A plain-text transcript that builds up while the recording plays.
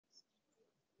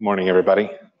Morning, everybody.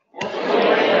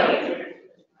 A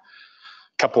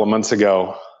couple of months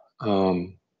ago,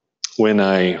 when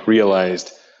I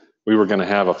realized we were going to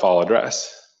have a fall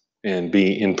address and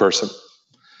be in person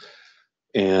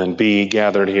and be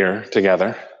gathered here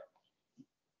together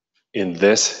in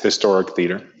this historic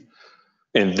theater,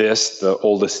 in this, the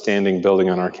oldest standing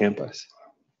building on our campus,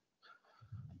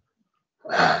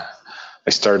 I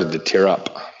started to tear up.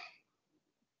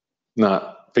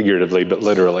 Not figuratively, but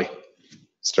literally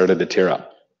started to tear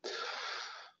up.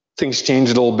 Things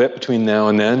changed a little bit between now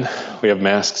and then. We have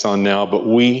masks on now, but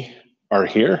we are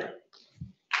here.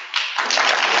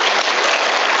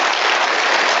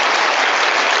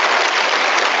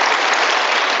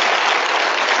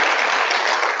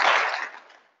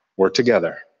 We're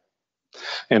together.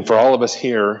 And for all of us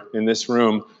here in this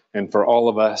room, and for all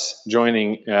of us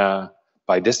joining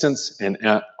by distance and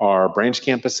at our branch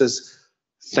campuses,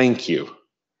 thank you.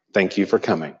 Thank you for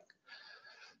coming.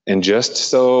 And just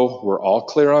so we're all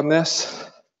clear on this,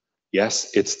 yes,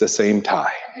 it's the same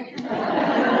tie.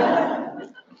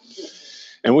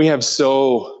 And we have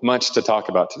so much to talk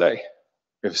about today.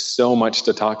 We have so much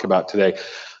to talk about today.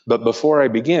 But before I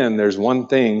begin, there's one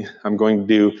thing I'm going to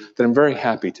do that I'm very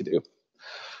happy to do. In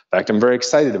fact, I'm very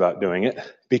excited about doing it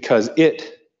because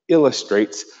it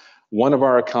illustrates one of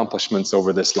our accomplishments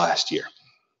over this last year.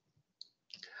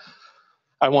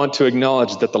 I want to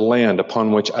acknowledge that the land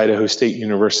upon which Idaho State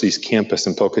University's campus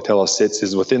in Pocatello sits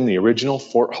is within the original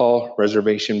Fort Hall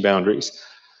Reservation boundaries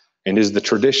and is the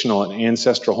traditional and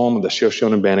ancestral home of the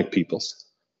Shoshone-Bannock peoples.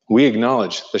 We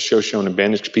acknowledge the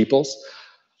Shoshone-Bannock peoples,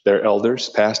 their elders,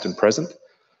 past and present,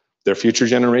 their future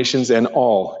generations, and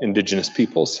all indigenous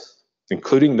peoples,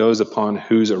 including those upon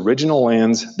whose original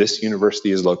lands this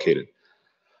university is located.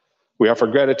 We offer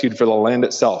gratitude for the land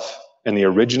itself and the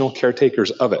original caretakers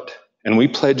of it, and we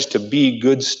pledge to be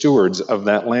good stewards of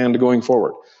that land going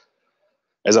forward.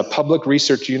 As a public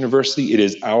research university, it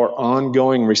is our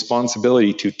ongoing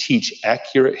responsibility to teach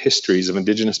accurate histories of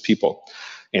indigenous people,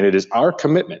 and it is our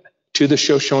commitment to the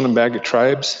Shoshone-Bannock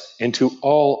tribes and to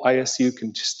all ISU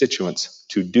constituents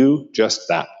to do just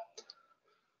that.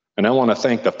 And I want to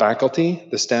thank the faculty,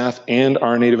 the staff, and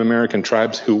our Native American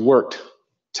tribes who worked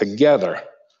together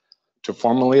to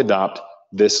formally adopt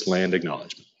this land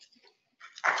acknowledgement.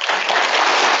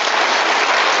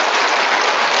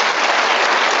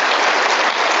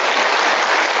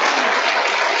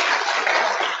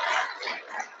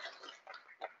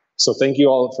 So thank you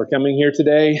all for coming here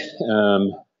today.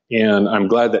 And I'm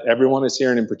glad that everyone is here.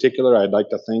 And in particular, I'd like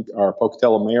to thank our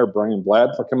Pocatello Mayor, Brian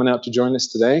Bladd, for coming out to join us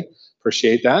today.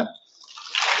 Appreciate that.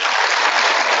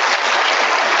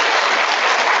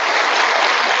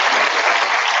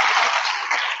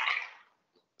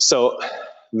 So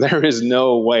there is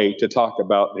no way to talk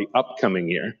about the upcoming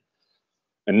year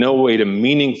and no way to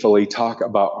meaningfully talk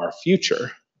about our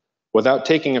future without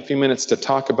taking a few minutes to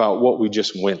talk about what we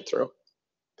just went through.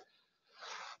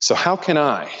 So how can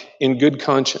I, in good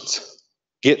conscience,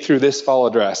 get through this fall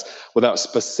address without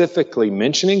specifically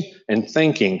mentioning and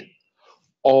thanking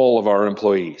all of our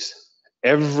employees?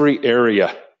 Every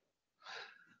area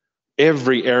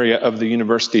of the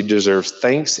university deserves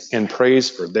thanks and praise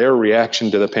for their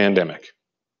reaction to the pandemic.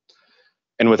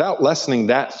 And without lessening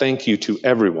that thank you to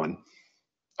everyone,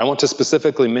 I want to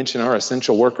specifically mention our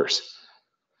essential workers.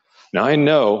 Now, I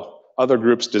know other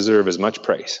groups deserve as much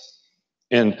praise,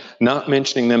 and not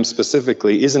mentioning them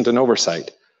specifically isn't an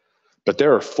oversight, but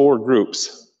there are 4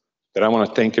 groups that I want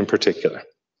to thank in particular.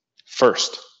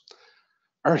 First,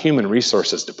 our Human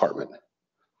Resources Department.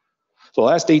 For the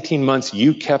last 18 months,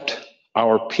 you kept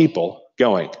our people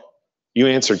going. You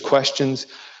answered questions,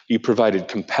 you provided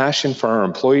compassion for our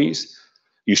employees,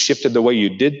 you shifted the way you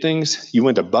did things, you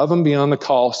went above and beyond the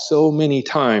call so many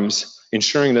times,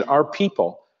 ensuring that our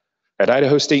people at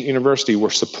Idaho State University were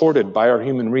supported by our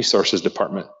Human Resources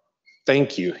Department.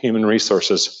 Thank you, Human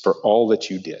Resources, for all that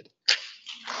you did.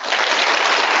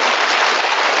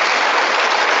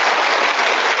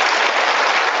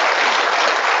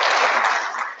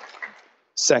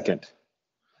 Second,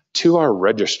 to our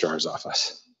registrar's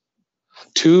office,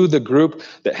 to the group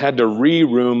that had to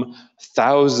re-room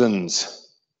thousands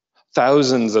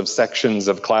of sections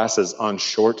of classes on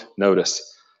short notice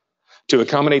to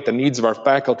accommodate the needs of our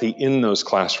faculty in those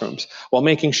classrooms, while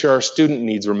making sure our student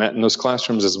needs were met in those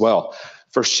classrooms as well,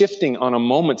 for shifting on a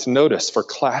moment's notice for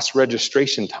class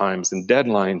registration times and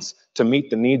deadlines to meet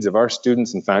the needs of our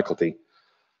students and faculty.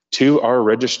 To our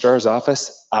registrar's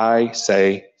office, I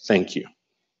say thank you.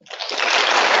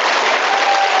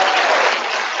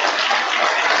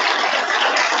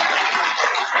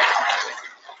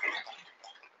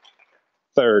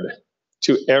 Third,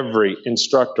 to every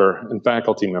instructor and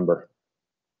faculty member,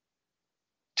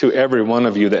 to every one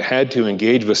of you that had to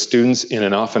engage with students in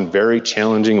an often very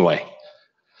challenging way,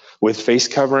 with face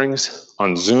coverings,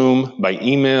 on Zoom, by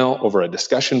email, over a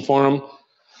discussion forum,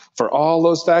 for all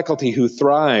those faculty who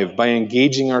thrive by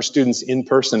engaging our students in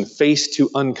person, face to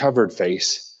uncovered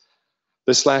face.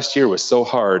 This last year was so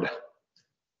hard,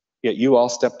 yet you all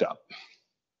stepped up.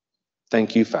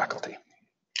 Thank you, faculty.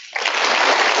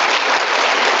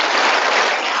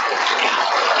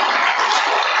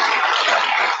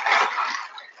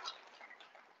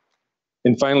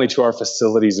 And finally, to our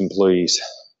facilities employees,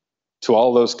 to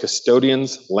all those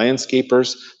custodians,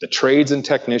 landscapers, the trades and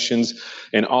technicians,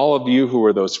 and all of you who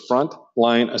were those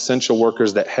front-line essential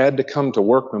workers that had to come to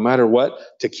work no matter what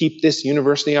to keep this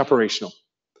university operational.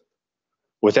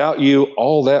 Without you,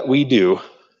 all that we do,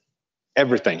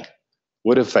 everything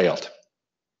would have failed.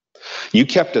 You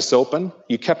kept us open,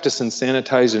 you kept us in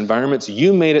sanitized environments,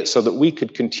 you made it so that we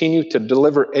could continue to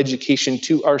deliver education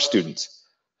to our students.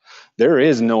 There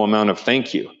is no amount of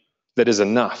thank you that is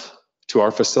enough to our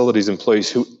facilities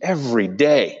employees who every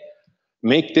day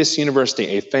make this university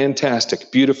a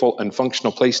fantastic, beautiful, and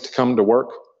functional place to come to work.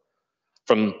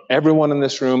 From everyone in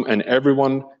this room and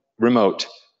everyone remote,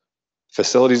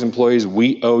 facilities employees,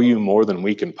 we owe you more than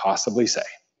we can possibly say.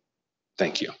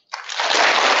 Thank you.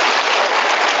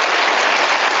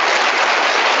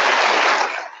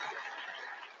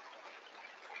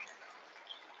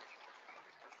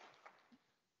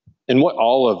 And what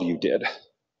all of you did,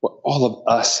 what all of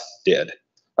us did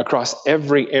across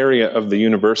every area of the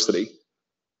university,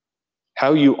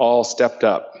 how you all stepped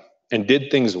up and did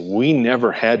things we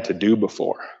never had to do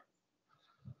before.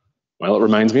 Well, it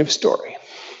reminds me of a story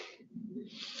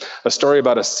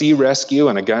about a sea rescue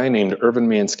and a guy named Irvin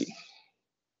Mansky.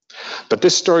 But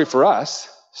this story for us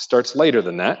starts later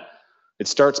than that. It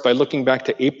starts by looking back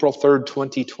to April 3rd,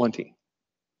 2020.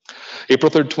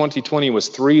 April 3rd, 2020 was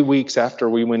 3 weeks after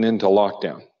we went into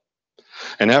lockdown.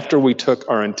 And after we took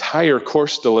our entire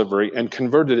course delivery and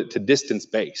converted it to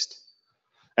distance-based.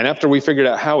 And after we figured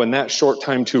out how in that short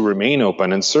time to remain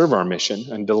open and serve our mission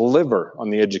and deliver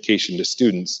on the education to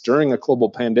students during a global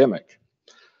pandemic,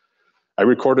 I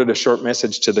recorded a short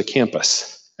message to the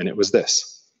campus, and it was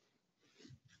this.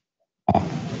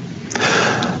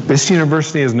 This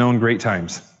university has known great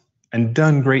times and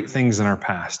done great things in our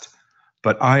past,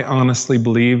 but I honestly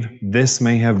believe this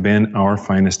may have been our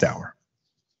finest hour.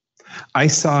 I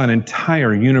saw an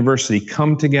entire university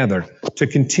come together to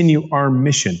continue our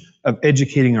mission of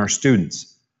educating our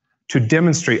students, to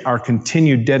demonstrate our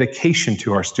continued dedication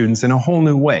to our students in a whole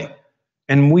new way.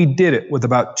 And we did it with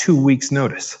about 2 weeks'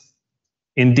 notice.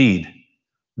 Indeed,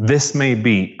 this may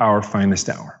be our finest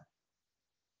hour.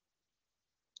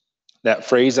 That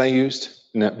phrase I used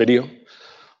in that video,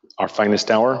 our finest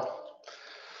hour,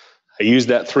 I used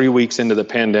that 3 weeks into the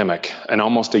pandemic and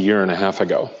almost a year and a half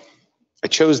ago. I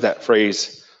chose that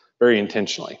phrase very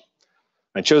intentionally.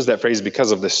 I chose that phrase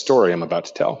because of this story I'm about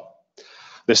to tell.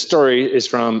 This story is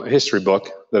from a history book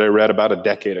that I read about a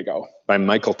decade ago by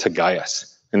Michael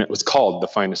Tagayas, and it was called The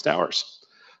Finest Hours.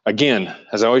 Again,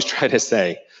 as I always try to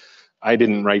say, I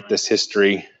didn't write this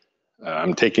history.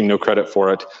 I'm taking no credit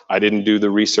for it. I didn't do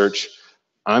the research.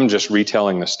 I'm just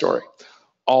retelling the story.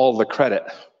 All the credit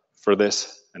for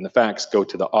this and the facts go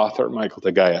to the author, Michael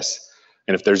Tagayas.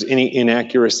 And if there's any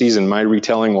inaccuracies in my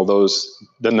retelling, well,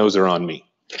 those are on me.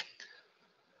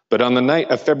 But on the night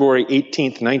of February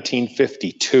 18th,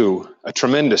 1952, a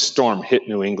tremendous storm hit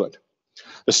New England.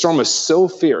 The storm was so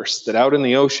fierce that out in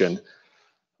the ocean,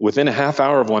 within a half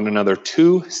hour of one another,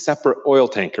 2 separate oil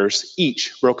tankers,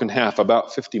 each broke in half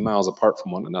about 50 miles apart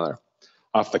from one another,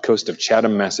 off the coast of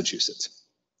Chatham, Massachusetts.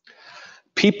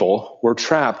 People were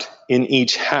trapped in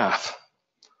each half.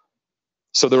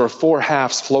 So there were 4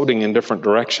 halves floating in different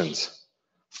directions,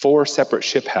 4 separate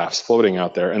ship halves floating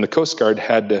out there, and the Coast Guard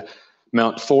had to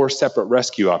mount 4 separate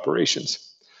rescue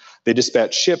operations. They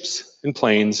dispatched ships and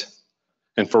planes,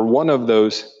 and for one of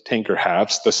those tanker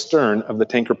halves, the stern of the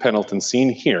tanker Pendleton, seen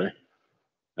here,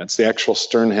 that's the actual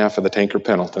stern half of the tanker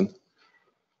Pendleton,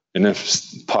 and then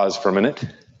pause for a minute.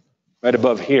 Right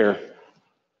above here,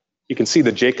 you can see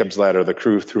the Jacob's ladder the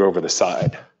crew threw over the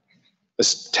side.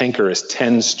 This tanker is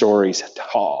 10 stories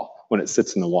tall when it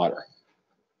sits in the water.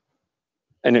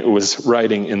 And it was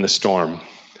riding in the storm.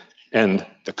 And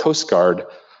the Coast Guard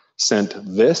sent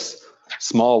this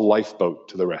small lifeboat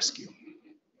to the rescue.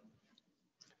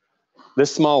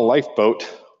 This small lifeboat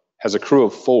has a crew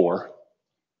of 4,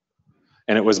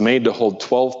 and it was made to hold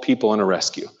 12 people in a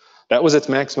rescue. That was its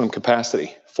maximum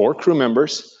capacity, 4 crew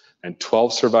members and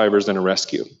 12 survivors in a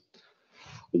rescue.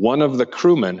 One of the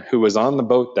crewmen who was on the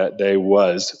boat that day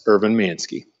was Irvin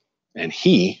Mansky. And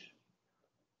he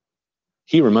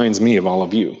reminds me of all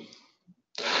of you.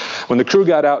 When the crew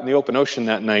got out in the open ocean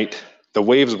that night, the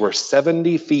waves were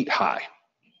 70 feet high.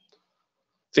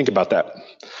 Think about that.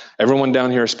 Everyone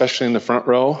down here, especially in the front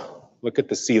row, look at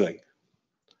the ceiling.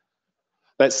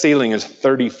 That ceiling is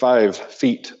 35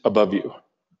 feet above you,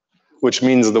 which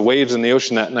means the waves in the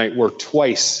ocean that night were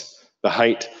twice the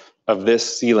height of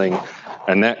this ceiling,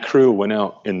 and that crew went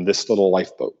out in this little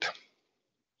lifeboat.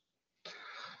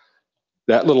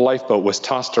 That little lifeboat was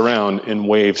tossed around in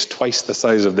waves twice the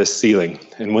size of this ceiling,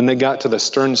 and when they got to the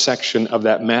stern section of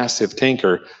that massive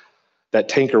tanker, that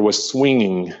tanker was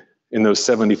swinging in those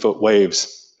 70-foot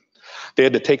waves. They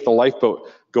had to take the lifeboat,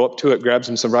 go up to it, grab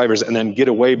some survivors, and then get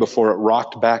away before it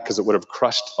rocked back because it would have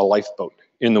crushed the lifeboat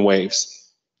in the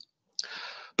waves.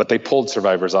 But they pulled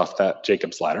survivors off that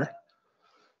Jacob's ladder,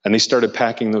 and they started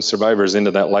packing those survivors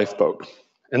into that lifeboat.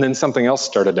 And then something else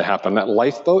started to happen. That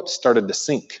lifeboat started to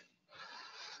sink.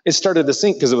 It started to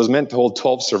sink because it was meant to hold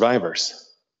 12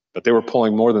 survivors, but they were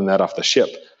pulling more than that off the ship.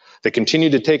 They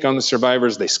continued to take on the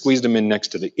survivors. They squeezed them in next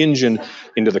to the engine,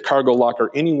 into the cargo locker,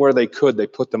 anywhere they could, they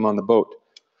put them on the boat.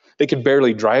 They could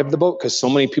barely drive the boat because so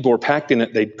many people were packed in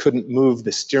it, they couldn't move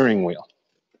the steering wheel.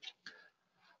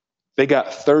 They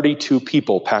got 32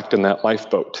 people packed in that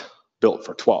lifeboat, built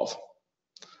for 12.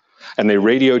 And they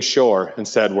radioed shore and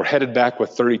said, we're headed back with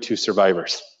 32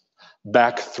 survivors,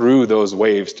 back through those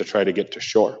waves to try to get to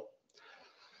shore.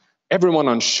 Everyone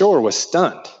on shore was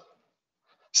stunned.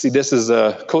 See, this is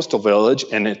a coastal village,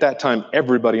 and at that time,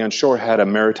 everybody on shore had a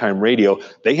maritime radio.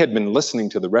 They had been listening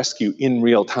to the rescue in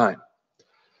real time.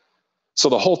 So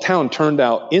the whole town turned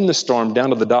out in the storm down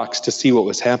to the docks to see what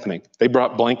was happening. They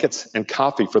brought blankets and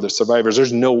coffee for the survivors.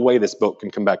 There's no way this boat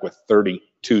can come back with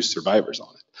 32 survivors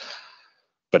on it.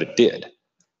 But it did.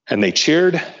 And they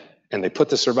cheered, and they put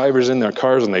the survivors in their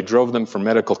cars, and they drove them for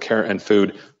medical care and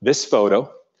food. This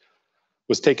photo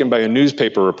was taken by a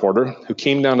newspaper reporter who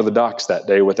came down to the docks that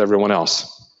day with everyone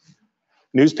else.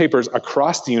 Newspapers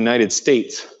across the United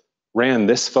States ran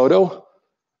this photo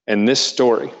and this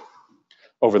story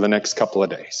over the next couple of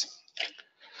days.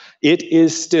 It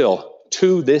is still,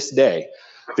 to this day,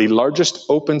 the largest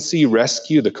open sea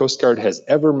rescue the Coast Guard has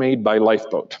ever made by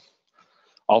lifeboat.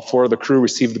 All 4 of the crew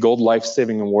received the Gold Life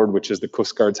Saving Award, which is the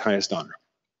Coast Guard's highest honor.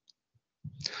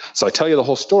 So I tell you the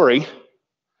whole story,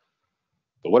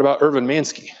 but what about Irvin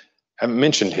Mansky? I haven't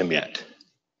mentioned him yet.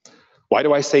 Why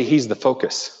do I say he's the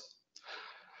focus?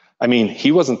 I mean,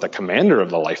 he wasn't the commander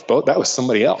of the lifeboat. That was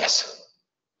somebody else.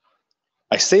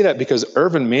 I say that because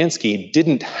Irvin Mansky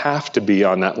didn't have to be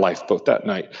on that lifeboat that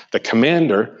night. The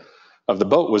commander of the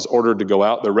boat was ordered to go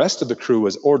out. The rest of the crew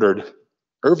was ordered.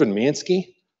 Irvin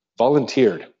Mansky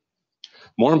volunteered.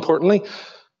 More importantly,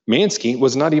 Mansky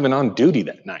was not even on duty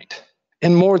that night.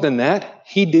 And more than that,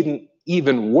 he didn't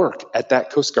even work at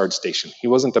that Coast Guard station. He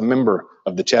wasn't a member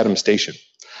of the Chatham station.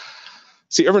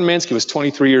 See, Irvin Mansky was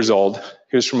 23 years old.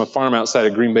 He was from a farm outside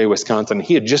of Green Bay, Wisconsin.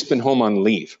 He had just been home on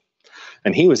leave.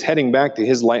 And he was heading back to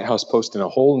his lighthouse post in a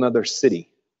whole nother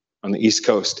city on the East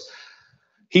Coast.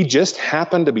 He just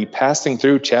happened to be passing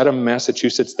through Chatham,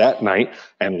 Massachusetts that night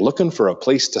and looking for a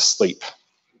place to sleep.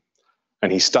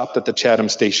 And he stopped at the Chatham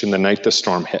station the night the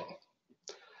storm hit.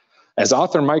 As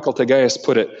author Michael Tagayas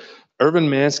put it, Irvin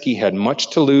Mansky had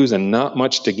much to lose and not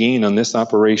much to gain on this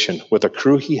operation with a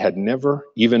crew he had never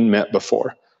even met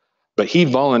before. But he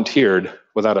volunteered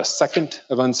without a second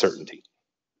of uncertainty.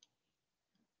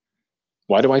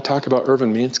 Why do I talk about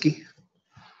Irvin Mansky?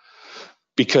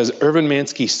 Because Irvin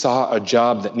Mansky saw a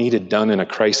job that needed done in a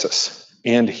crisis,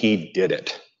 and he did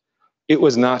it. It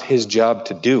was not his job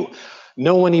to do.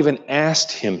 No one even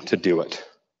asked him to do it.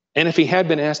 And if he had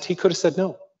been asked, he could have said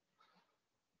no.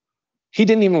 He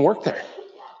didn't even work there.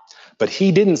 But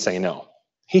he didn't say no.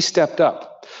 He stepped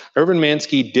up. Irvin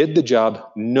Mansky did the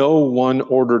job no one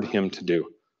ordered him to do.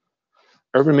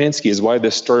 Irvin Mansky is why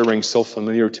this story rings so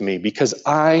familiar to me, because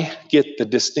I get the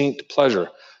distinct pleasure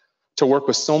to work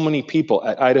with so many people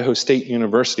at Idaho State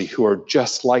University who are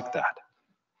just like that.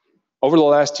 Over the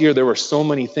last year, there were so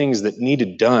many things that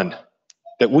needed done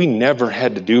that we never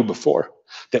had to do before,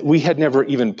 that we had never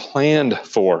even planned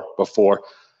for before.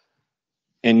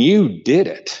 And you did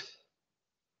it.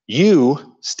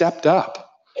 You stepped up.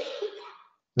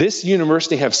 This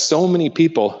university has so many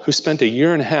people who spent a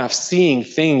year and a half seeing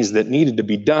things that needed to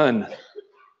be done.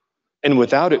 And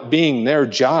without it being their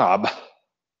job,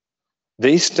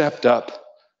 they stepped up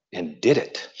and did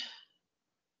it.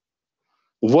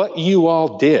 What you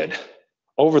all did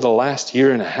over the last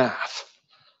year and a half,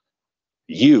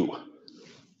 you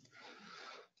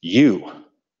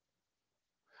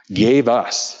gave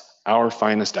us our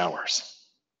finest hours.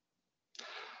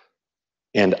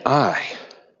 And I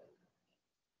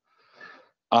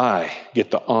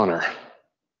get the honor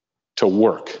to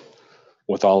work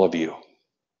with all of you.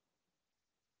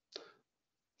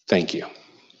 Thank you.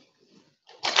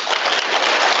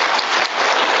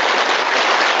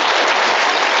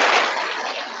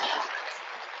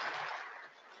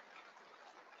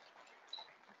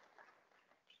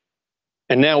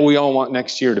 And now we all want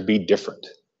next year to be different.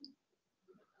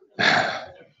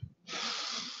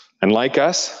 And like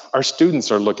us, our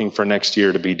students are looking for next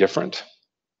year to be different.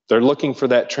 They're looking for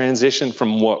that transition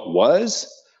from what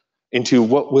was into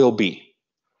what will be.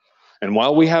 And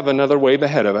while we have another wave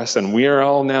ahead of us, and we are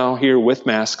all now here with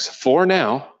masks for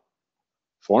now,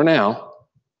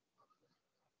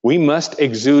 we must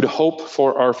exude hope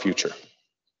for our future.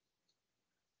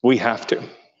 We have to.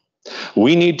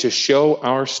 We need to show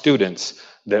our students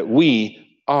that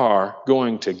we are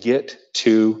going to get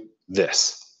to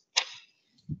this.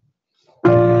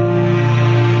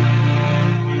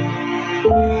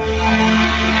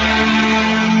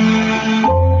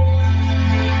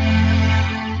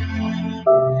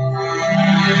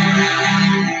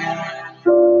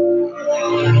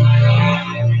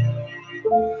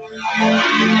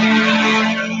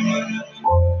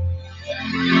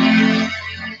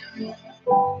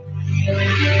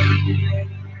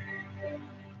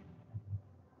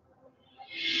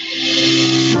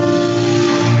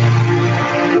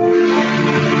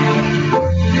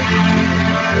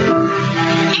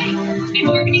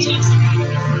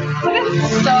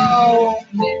 So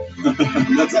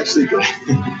that's actually good.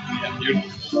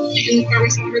 Are we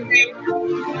somewhere there?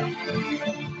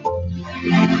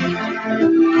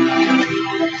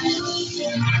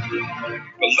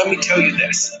 But let me tell you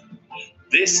this.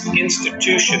 This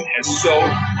institution has so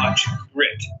much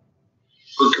grit.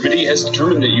 The committee has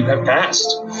determined that you have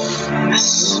passed.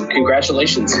 Yes.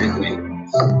 Congratulations.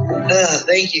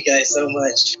 Thank you guys so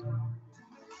much.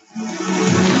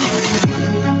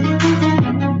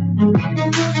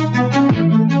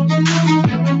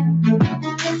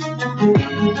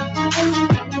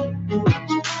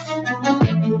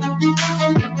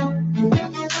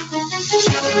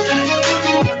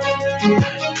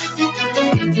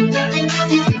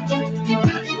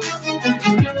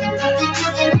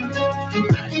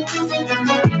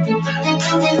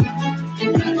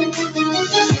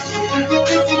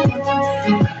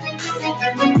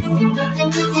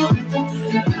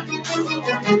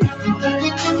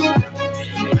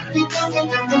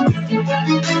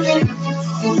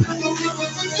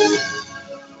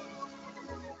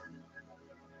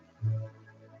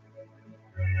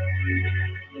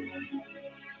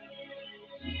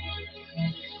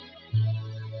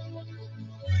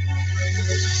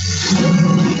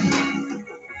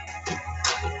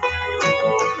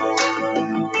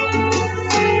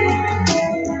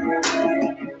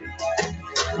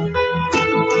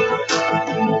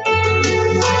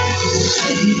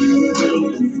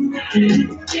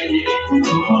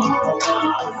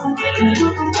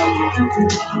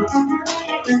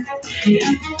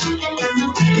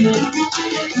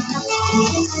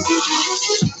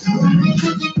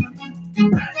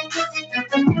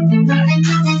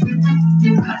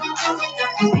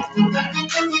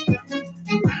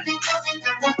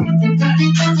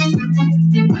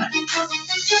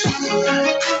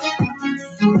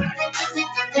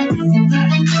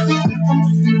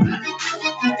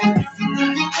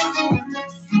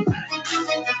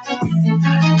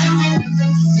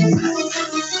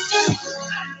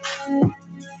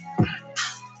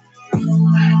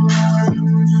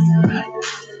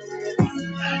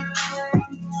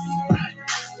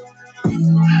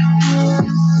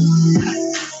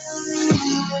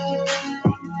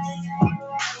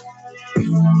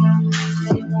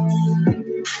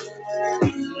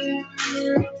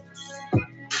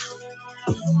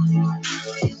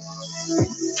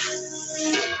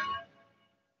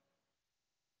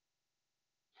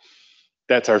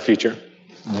 That's our future.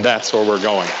 That's where we're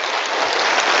going.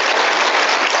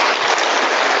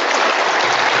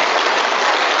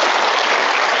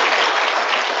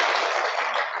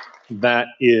 That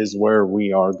is where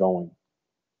we are going.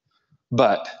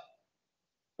 But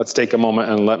let's take a moment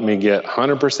and let me get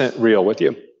 100% real with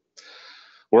you.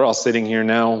 We're all sitting here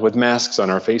now with masks on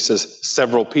our faces.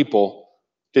 Several people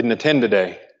didn't attend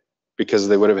today because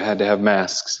they would have had to have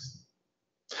masks.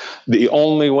 The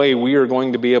only way we are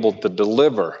going to be able to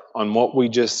deliver on what we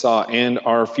just saw and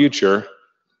our future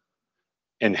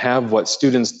and have what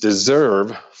students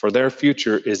deserve for their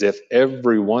future is if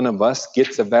every one of us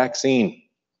gets a vaccine.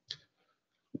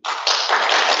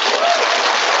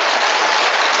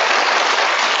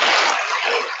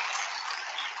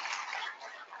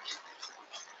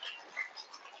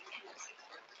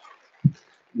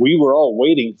 We were all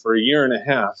waiting for a year and a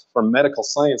half for medical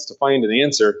science to find an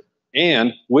answer,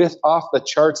 and with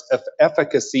off-the-charts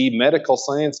efficacy, medical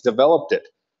science developed it.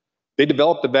 They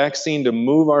developed a vaccine to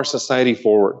move our society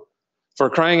forward. For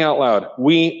crying out loud,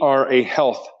 we are a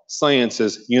health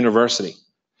sciences university.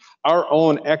 Our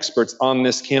own experts on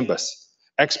this campus,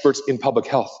 experts in public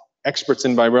health, experts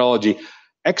in virology,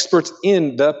 experts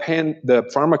in the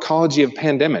pharmacology of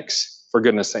pandemics, for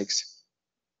goodness sakes,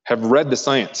 have read the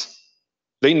science.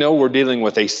 They know we're dealing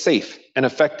with a safe and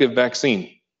effective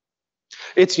vaccine.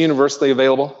 It's universally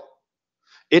available.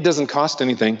 It doesn't cost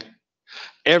anything.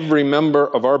 Every member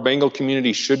of our Bengal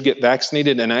community should get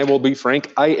vaccinated, and I will be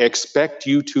frank, I expect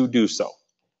you to do so.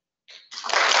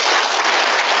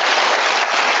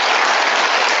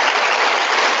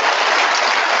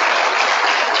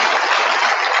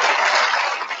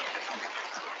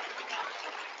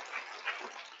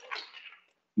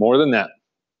 More than that,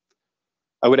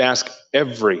 I would ask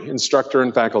every instructor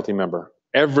and faculty member,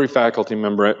 to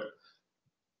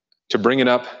bring it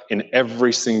up in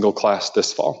every single class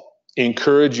this fall.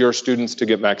 Encourage your students to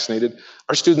get vaccinated.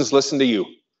 Our students listen to you.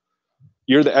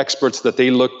 You're the experts that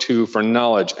they look to for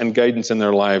knowledge and guidance in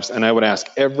their lives, and I would ask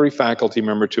every faculty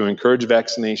member to encourage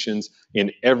vaccinations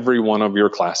in every one of your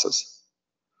classes.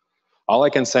 All I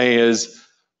can say is,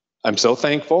 I'm so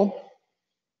thankful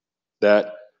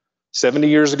that 70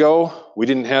 years ago, we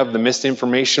didn't have the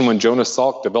misinformation when Jonas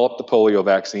Salk developed the polio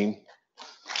vaccine.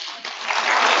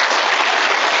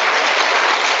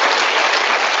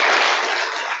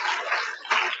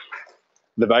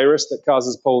 The virus that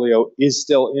causes polio is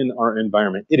still in our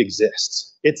environment. It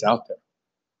exists. It's out there.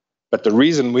 But the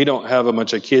reason we don't have a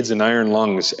bunch of kids in iron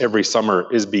lungs every summer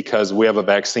is because we have a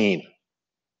vaccine.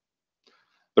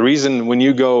 The reason when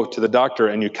you go to the doctor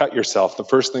and you cut yourself, the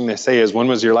first thing they say is, when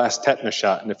was your last tetanus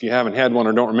shot? And if you haven't had one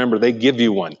or don't remember, they give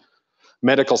you one.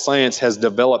 Medical science has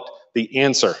developed the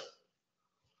answer.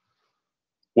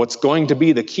 What's going to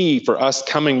be the key for us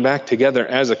coming back together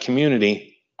as a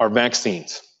community are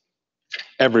vaccines.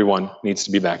 Everyone needs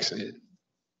to be vaccinated.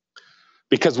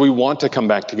 Because we want to come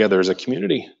back together as a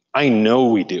community. I know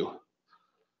we do.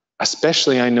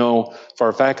 Especially I know for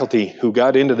our faculty who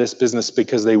got into this business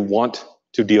because they want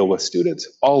to deal with students.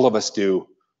 All of us do.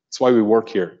 That's why we work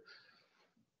here.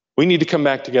 We need to come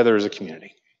back together as a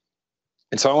community.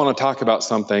 And so I want to talk about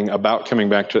something about coming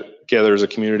back together as a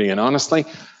community. And honestly,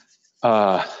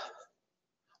 I'm a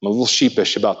little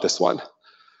sheepish about this one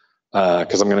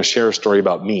because I'm going to share a story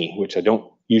about me, which I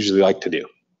don't usually like to do.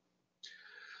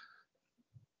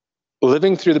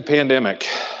 Living through the pandemic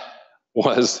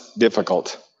was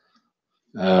difficult.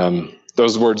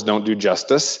 Those words don't do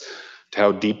justice to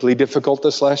how deeply difficult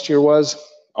this last year was.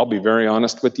 I'll be very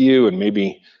honest with you, and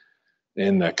maybe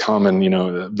in the common,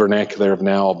 the vernacular of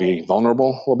now, I'll be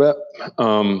vulnerable a little bit.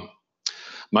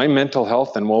 My mental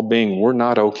health and well-being were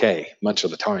not okay much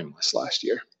of the time this last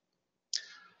year.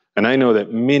 And I know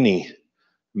that many,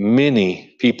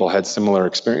 many people had similar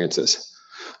experiences.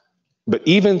 But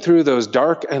even through those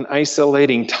dark and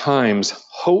isolating times,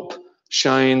 hope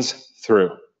shines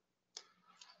through.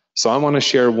 So I want to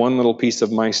share one little piece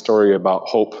of my story about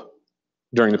hope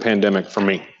during the pandemic for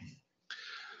me.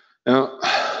 Now,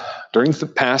 during the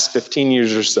past 15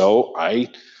 years or so, I'm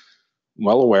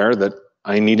well aware that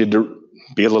I needed to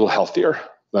be a little healthier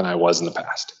than I was in the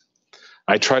past.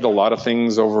 I tried a lot of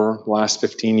things over the last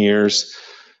 15 years.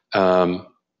 They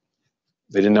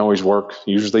didn't always work,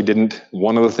 usually didn't.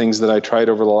 One of the things that I tried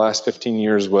over the last 15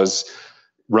 years was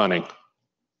running.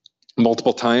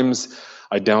 Multiple times,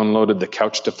 I downloaded the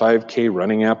Couch to 5K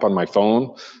running app on my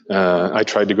phone. I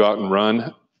tried to go out and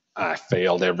run. I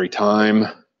failed every time.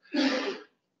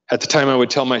 At the time, I would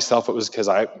tell myself it was because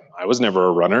I was never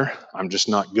a runner. I'm just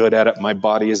not good at it. My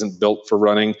body isn't built for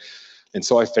running. And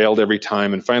so I failed every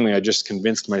time. And finally, I just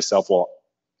convinced myself, well,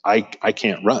 I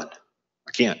can't run.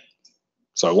 I can't.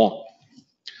 So I won't.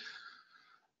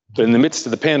 But in the midst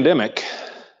of the pandemic,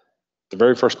 the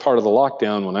very first part of the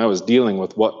lockdown, when I was dealing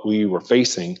with what we were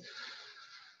facing,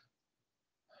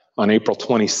 on April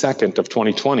 22nd of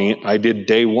 2020, I did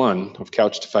day one of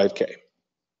Couch to 5K.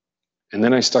 And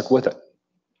then I stuck with it.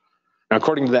 Now,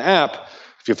 according to the app,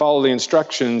 if you follow the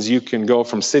instructions, you can go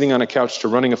from sitting on a couch to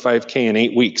running a 5K in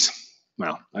 8 weeks.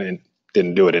 Well, I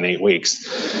didn't do it in 8 weeks.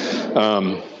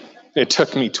 It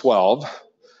took me 12.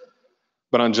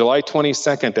 But on July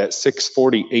 22nd at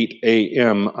 6:48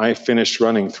 a.m., I finished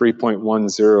running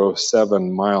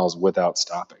 3.107 miles without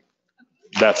stopping.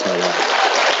 That's my life.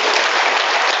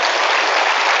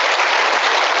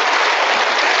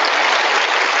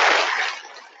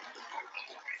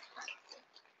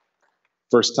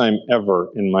 First time ever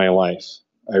in my life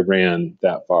I ran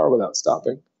that far without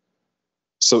stopping.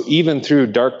 So even through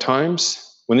dark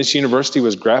times, when this university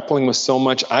was grappling with so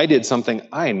much, I did something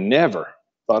I never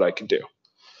thought I could do.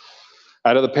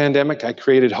 Out of the pandemic, I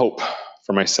created hope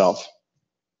for myself.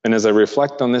 And as I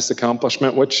reflect on this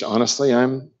accomplishment, which honestly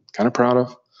I'm kind of proud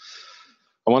of,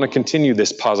 I want to continue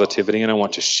this positivity, and I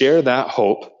want to share that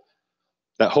hope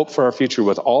for our future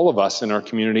with all of us in our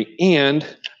community and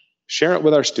share it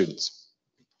with our students.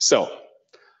 So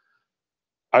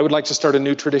I would like to start a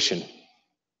new tradition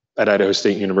at Idaho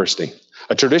State University,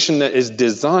 a tradition that is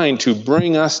designed to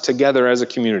bring us together as a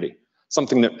community,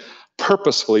 something that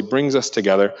purposefully brings us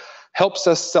together, helps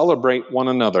us celebrate one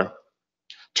another,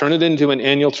 turn it into an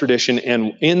annual tradition,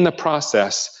 and in the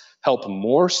process, help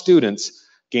more students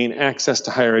gain access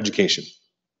to higher education.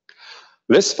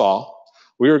 This fall,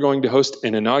 we are going to host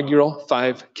an inaugural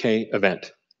 5K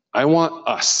event. I want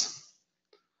us,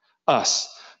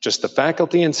 just the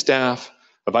faculty and staff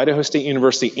of Idaho State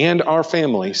University and our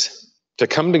families, to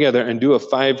come together and do a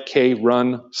 5K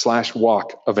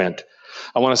run/walk event.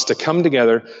 I want us to come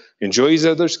together, enjoy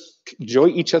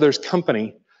each other's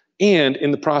company, and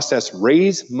in the process,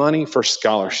 raise money for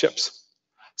scholarships.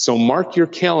 So mark your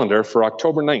calendar for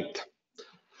October 9th.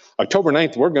 October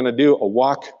 9th, we're going to do a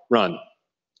walk run.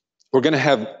 We're going to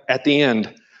have, at the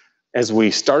end, as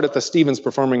we start at the Stevens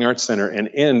Performing Arts Center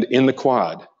and end in the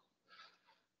quad,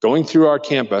 going through our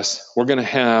campus, we're going to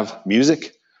have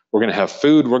music, we're going to have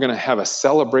food, we're going to have a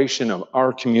celebration of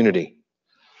our community.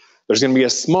 There's going to be a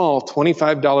small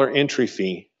 $25 entry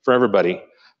fee for everybody,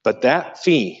 but that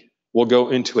fee will go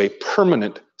into a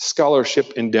permanent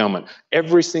scholarship endowment.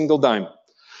 Every single dime,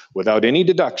 without any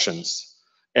deductions,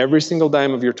 every single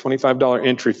dime of your $25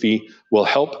 entry fee will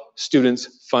help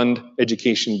students fund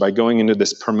education by going into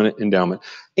this permanent endowment.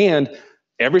 And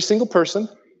every single person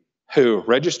who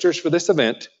registers for this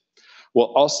event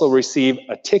will also receive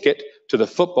a ticket to the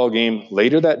football game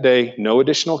later that day. No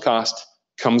additional cost,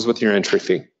 comes with your entry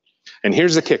fee. And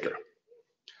here's the kicker.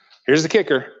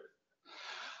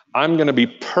 I'm going to be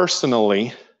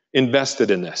personally invested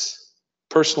in this.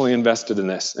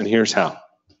 And here's how.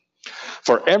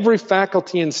 For every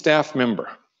faculty and staff member,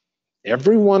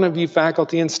 every one of you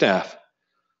faculty and staff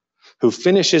who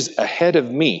finishes ahead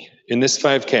of me in this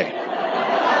 5K,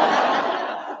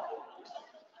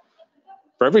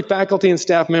 for every faculty and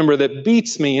staff member that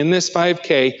beats me in this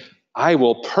 5K, I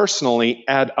will personally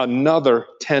add another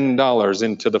 $10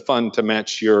 into the fund to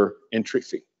match your entry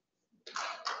fee.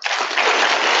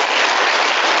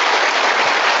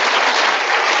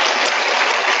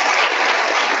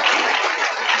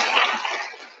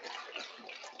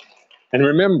 And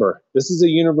remember, this is a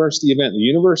university event. The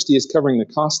university is covering the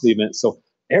cost of the event, so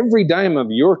every dime of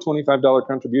your $25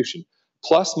 contribution,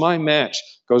 plus my match,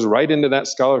 goes right into that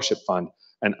scholarship fund.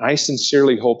 And I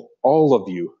sincerely hope all of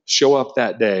you show up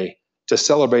that day to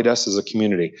celebrate us as a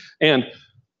community. And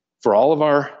for all of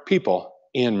our people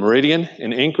in Meridian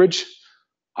and Anchorage,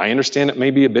 I understand it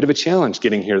may be a bit of a challenge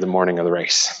getting here the morning of the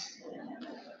race.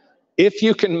 If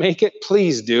you can make it,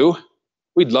 please do.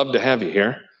 We'd love to have you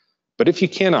here. But if you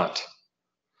cannot,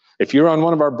 if you're on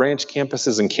one of our branch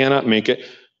campuses and cannot make it,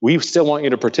 we still want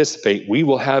you to participate. We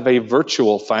will have a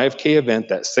virtual 5K event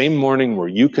that same morning where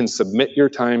you can submit your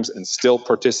times and still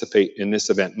participate in this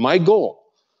event. My goal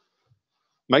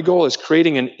is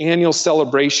creating an annual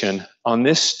celebration on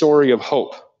this story of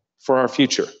hope for our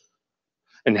future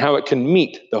and how it can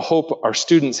meet the hope our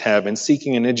students have in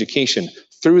seeking an education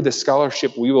through the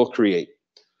scholarship we will create.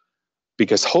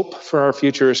 Because hope for our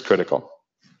future is critical.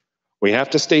 We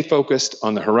have to stay focused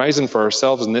on the horizon for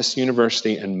ourselves in this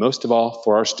university and most of all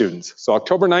for our students. So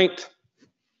October 9th,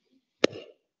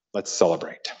 let's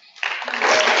celebrate.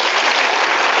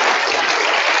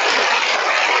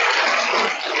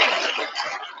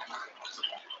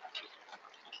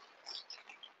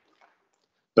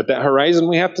 But that horizon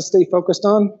we have to stay focused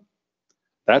on,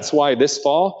 that's why this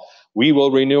fall we will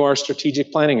renew our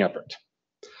strategic planning effort.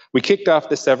 We kicked off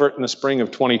this effort in the spring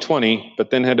of 2020, but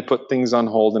then had to put things on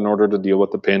hold in order to deal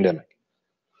with the pandemic.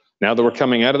 Now that we're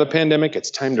coming out of the pandemic,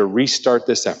 it's time to restart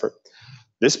this effort.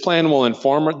 This plan will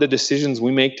inform the decisions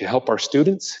we make to help our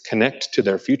students connect to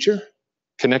their future,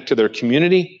 connect to their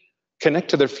community, connect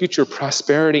to their future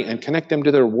prosperity, and connect them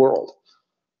to their world.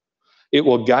 It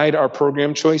will guide our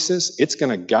program choices. It's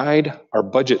going to guide our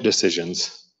budget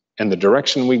decisions and the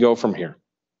direction we go from here.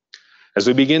 As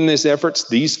we begin these efforts,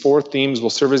 these 4 themes will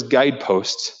serve as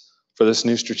guideposts for this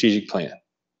new strategic plan.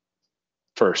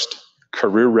 First,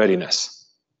 career readiness.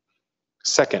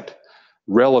 Second,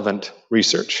 relevant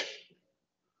research.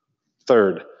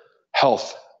 Third,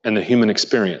 health and the human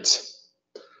experience.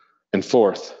 And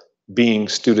fourth, being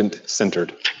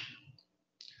student-centered.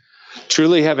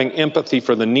 Truly having empathy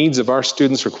for the needs of our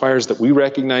students requires that we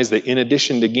recognize that in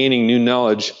addition to gaining new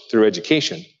knowledge through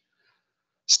education,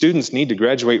 students need to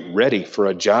graduate ready for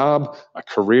a job, a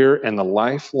career, and the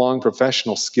lifelong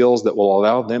professional skills that will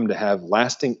allow them to have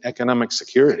lasting economic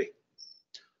security.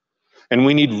 And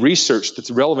we need research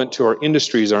that's relevant to our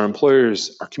industries, our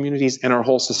employers, our communities, and our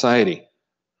whole society.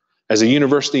 As a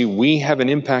university, we have an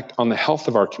impact on the health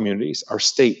of our communities, our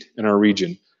state, and our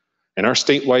region. And our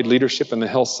statewide leadership in the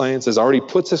health sciences already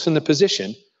puts us in the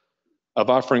position of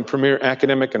offering premier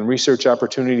academic and research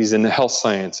opportunities in the health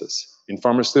sciences, in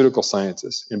pharmaceutical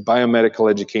sciences, in biomedical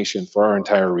education for our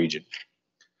entire region.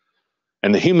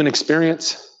 And the human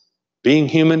experience, being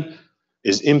human,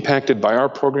 is impacted by our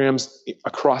programs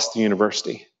across the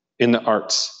university, in the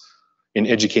arts, in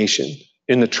education,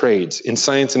 in the trades, in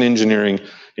science and engineering,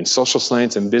 in social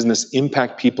science and business,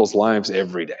 impact people's lives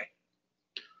every day.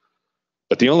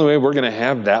 But the only way we're going to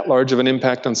have that large of an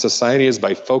impact on society is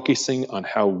by focusing on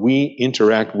how we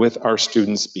interact with our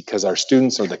students, because our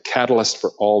students are the catalyst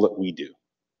for all that we do.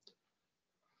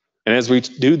 And as we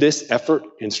do this effort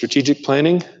in strategic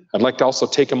planning, I'd like to also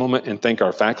take a moment and thank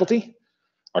our faculty,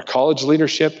 our college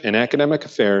leadership, and academic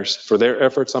affairs for their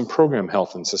efforts on program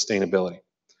health and sustainability.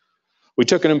 We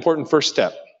took an important first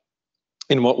step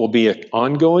in what will be an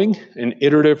ongoing and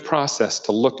iterative process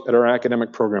to look at our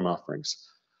academic program offerings.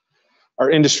 Our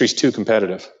industry is too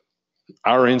competitive.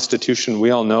 Our institution,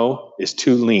 we all know, is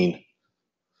too lean.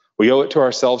 We owe it to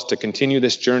ourselves to continue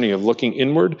this journey of looking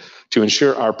inward to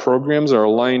ensure our programs are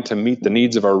aligned to meet the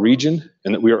needs of our region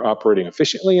and that we are operating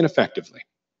efficiently and effectively.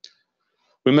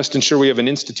 We must ensure we have an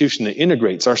institution that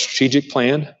integrates our strategic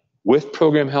plan with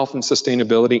program health and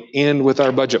sustainability and with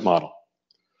our budget model.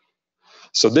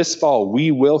 So this fall, we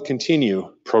will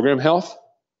continue program health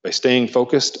by staying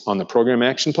focused on the program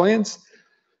action plans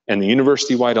and the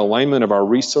university-wide alignment of our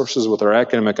resources with our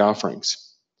academic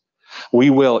offerings. We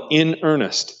will, in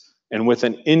earnest and with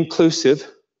an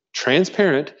inclusive,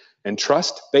 transparent, and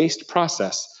trust-based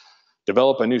process,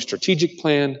 develop a new strategic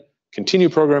plan, continue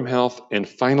program health, and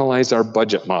finalize our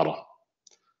budget model.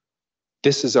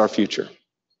 This is our future.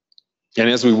 And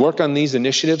as we work on these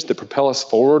initiatives that propel us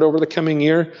forward over the coming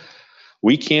year,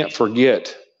 we can't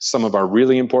forget some of our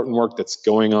really important work that's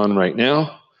going on right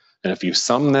now. And if you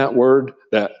sum that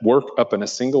work up in a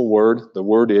single word, the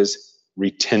word is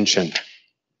retention.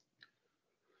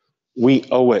 We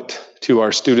owe it to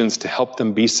our students to help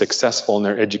them be successful in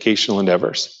their educational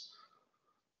endeavors.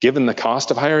 Given the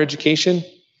cost of higher education,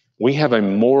 we have a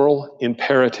moral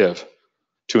imperative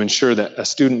to ensure that a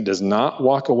student does not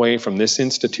walk away from this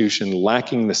institution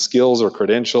lacking the skills or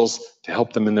credentials to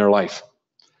help them in their life.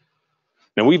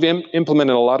 Now, we've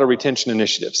implemented a lot of retention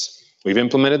initiatives. We've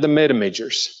implemented the meta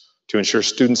majors to ensure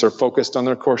students are focused on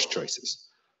their course choices.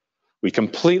 We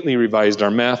completely revised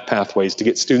our math pathways to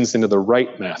get students into the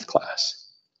right math class.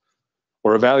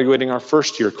 We're evaluating our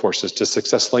first-year courses to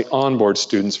successfully onboard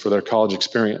students for their college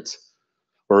experience.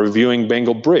 We're reviewing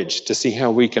Bengal Bridge to see how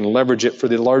we can leverage it for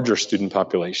the larger student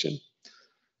population.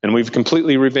 And we've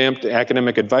completely revamped the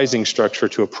academic advising structure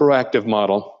to a proactive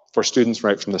model for students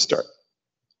right from the start.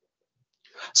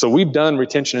 So we've done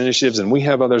retention initiatives and we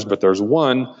have others, but there's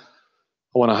one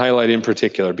I want to highlight in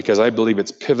particular because I believe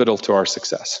it's pivotal to our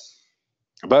success.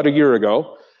 About a year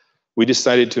ago, we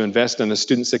decided to invest in a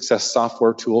student success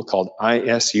software tool called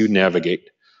ISU Navigate.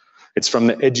 It's from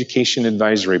the Education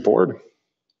Advisory Board,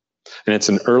 and it's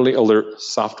an early alert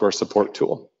software support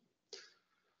tool.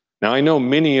 Now, I know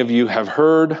many of you have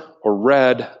heard or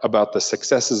read about the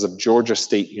successes of Georgia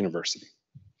State University.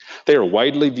 They are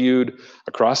widely viewed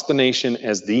across the nation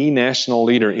as the national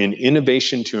leader in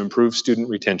innovation to improve student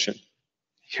retention.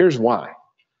 Here's why.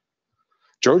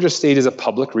 Georgia State is a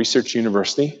public research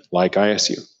university like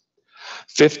ISU.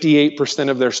 58%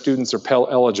 of their students are Pell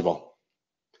eligible.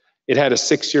 It had a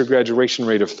 6-year graduation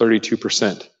rate of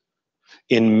 32%.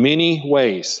 In many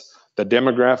ways, the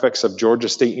demographics of Georgia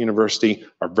State University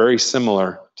are very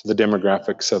similar to the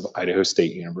demographics of Idaho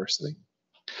State University.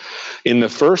 In the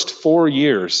first 4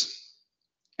 years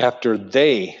after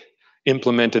they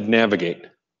implemented Navigate,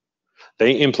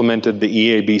 they implemented the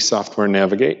EAB software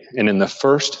Navigate, and in the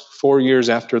first 4 years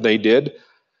after they did,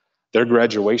 their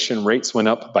graduation rates went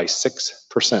up by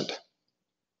 6%.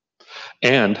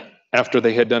 And after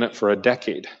they had done it for a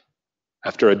decade,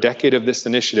 after a decade of this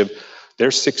initiative, their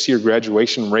 6-year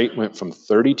graduation rate went from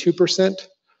 32%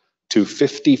 to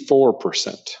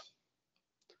 54%.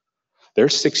 Their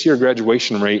 6-year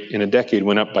graduation rate in a decade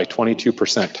went up by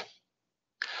 22%.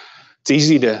 It's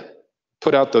easy to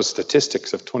put out those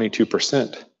statistics of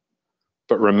 22%,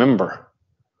 but remember,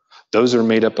 those are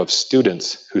made up of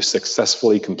students who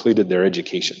successfully completed their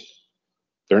education.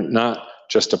 They're not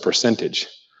just a percentage.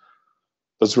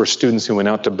 Those were students who went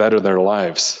out to better their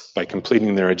lives by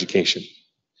completing their education.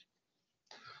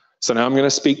 So now I'm going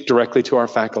to speak directly to our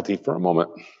faculty for a moment.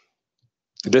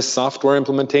 This software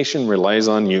implementation relies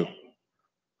on you.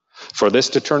 For this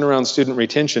to turn around student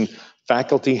retention,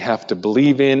 faculty have to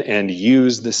believe in and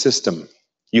use the system.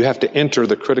 You have to enter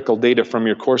the critical data from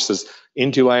your courses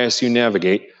into ISU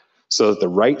Navigate so that the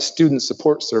right student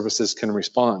support services can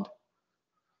respond.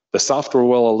 The software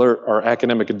will alert our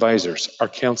academic advisors, our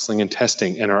counseling and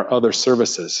testing, and our other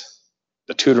services,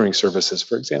 the tutoring services,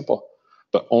 for example,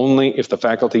 but only if the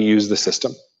faculty use the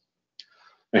system.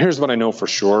 Now, here's what I know for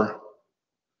sure.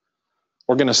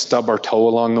 We're going to stub our toe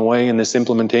along the way in this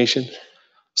implementation.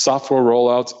 Software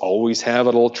rollouts always have a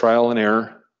little trial and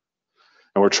error,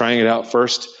 and we're trying it out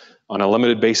first on a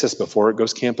limited basis before it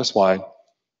goes campus-wide.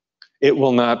 It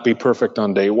will not be perfect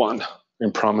on day one, I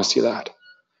can promise you that.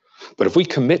 But if we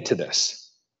commit to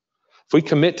this, if we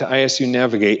commit to ISU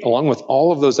Navigate, along with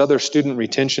all of those other student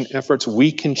retention efforts,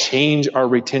 we can change our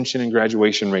retention and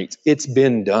graduation rates. It's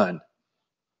been done.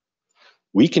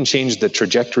 We can change the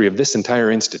trajectory of this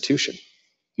entire institution.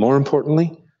 More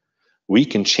importantly, we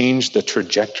can change the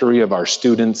trajectory of our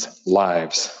students'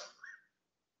 lives.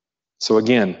 So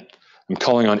again, I'm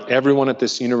calling on everyone at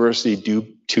this university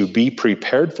to be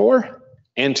prepared for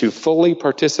and to fully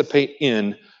participate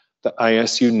in the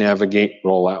ISU Navigate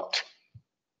rollout.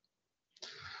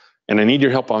 And I need your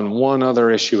help on one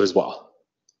other issue as well.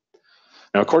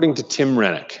 Now, according to Tim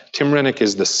Rennick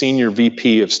is the Senior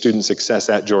VP of Student Success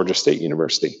at Georgia State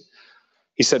University.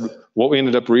 He said, what we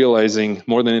ended up realizing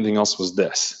more than anything else was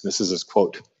this. This is his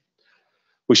quote.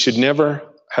 We should never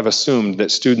have assumed that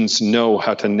students know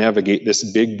how to navigate this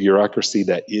big bureaucracy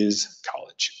that is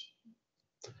college.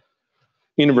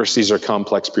 Universities are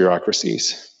complex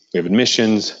bureaucracies. We have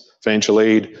admissions, financial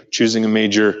aid, choosing a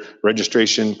major,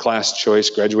 registration, class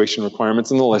choice, graduation requirements,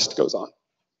 and the list goes on.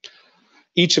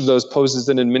 Each of those poses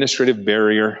an administrative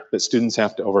barrier that students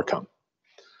have to overcome.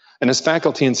 And as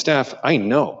faculty and staff, I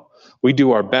know we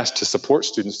do our best to support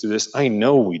students through this. I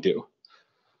know we do.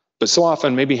 But so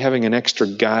often, maybe having an extra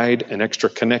guide, an extra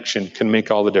connection can make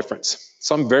all the difference.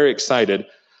 So I'm very excited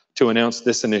to announce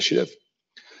this initiative.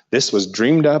 This was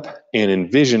dreamed up and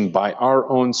envisioned by our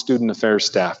own student affairs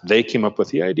staff. They came up with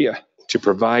the idea to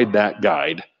provide that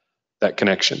guide, that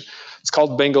connection. It's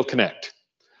called Bengal Connect.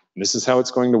 And this is how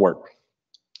it's going to work.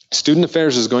 Student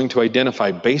affairs is going to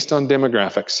identify, based on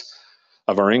demographics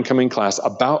of our incoming class,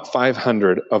 about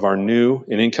 500 of our new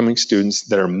and incoming students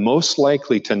that are most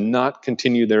likely to not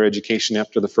continue their education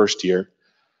after the first year.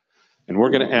 And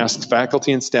we're going to ask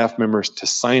faculty and staff members to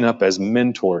sign up as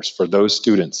mentors for those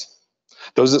students.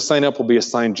 Those that sign up will be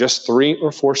assigned just 3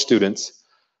 or 4 students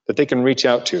that they can reach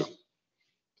out to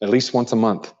at least once a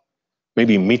month.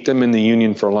 Maybe meet them in the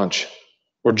union for lunch,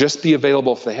 or just be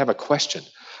available if they have a question.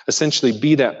 Essentially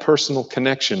be that personal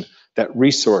connection, that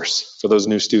resource for those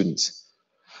new students.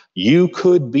 You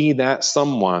could be that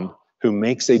someone who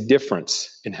makes a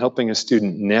difference in helping a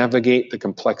student navigate the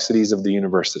complexities of the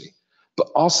university. But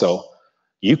also,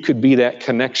 you could be that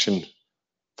connection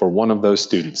for one of those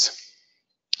students.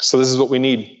 So this is what we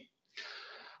need.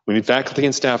 We need faculty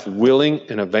and staff willing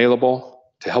and available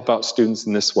to help out students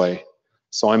in this way.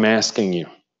 So I'm asking you,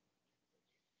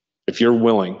 if you're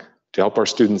willing to help our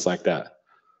students like that,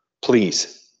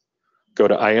 please go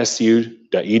to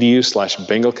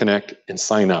isu.edu/BengalConnect and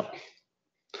sign up.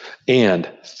 And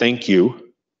thank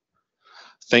you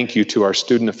to our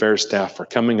student affairs staff for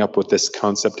coming up with this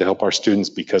concept to help our students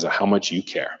because of how much you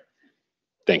care.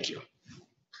 Thank you.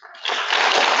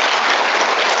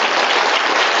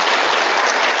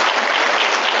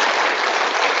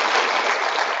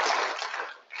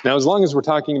 Now, as long as we're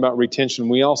talking about retention,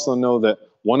 we also know that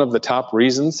one of the top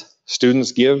reasons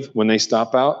students give when they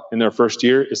stop out in their first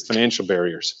year is financial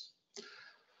barriers.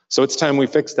 So it's time we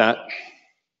fix that.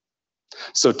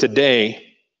 So today,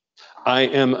 I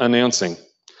am announcing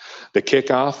the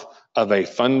kickoff of a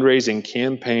fundraising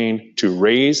campaign to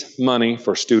raise money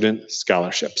for student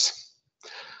scholarships.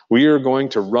 We are going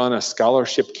to run a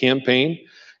scholarship campaign.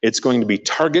 It's going to be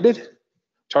targeted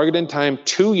in time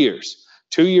 2 years.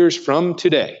 2 years from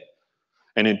today.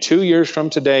 And in 2 years from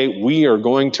today, we are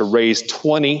going to raise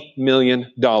 $20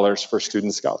 million for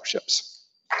student scholarships.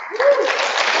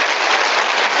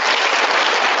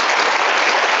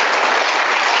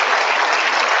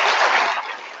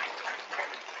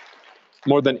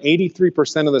 More than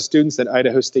 83% of the students at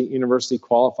Idaho State University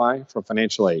qualify for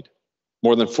financial aid.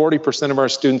 More than 40% of our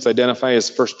students identify as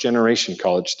first-generation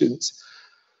college students.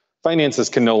 Finances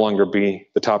can no longer be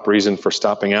the top reason for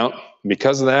stopping out.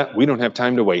 Because of that, we don't have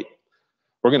time to wait.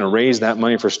 We're going to raise that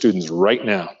money for students right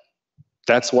now.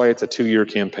 That's why it's a 2-year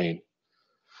campaign.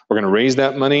 We're going to raise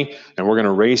that money, and we're going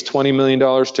to raise $20 million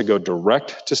to go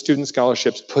direct to student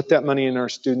scholarships, put that money in our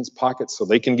students' pockets so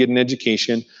they can get an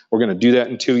education. We're going to do that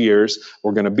in 2 years.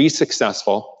 We're going to be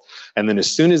successful. And then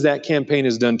as soon as that campaign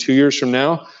is done 2 years from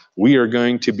now, we are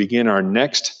going to begin our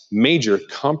next major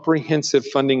comprehensive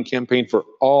funding campaign for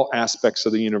all aspects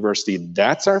of the university.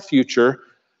 That's our future.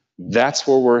 That's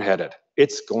where we're headed.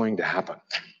 It's going to happen.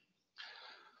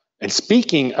 And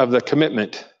speaking of the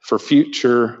commitment for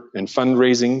future and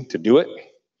fundraising to do it,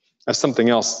 that's something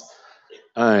else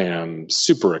I am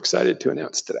super excited to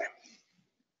announce today.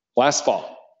 Last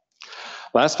fall,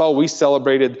 we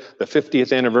celebrated the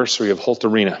 50th anniversary of Holt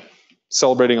Arena,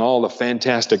 celebrating all the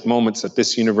fantastic moments at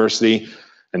this university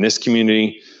and this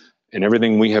community and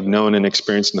everything we have known and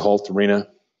experienced in the Holt Arena.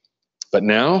 But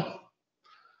now,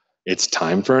 it's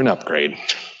time for an upgrade.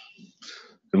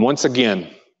 And once again,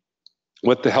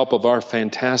 with the help of our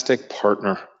fantastic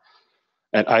partner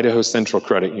at Idaho Central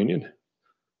Credit Union,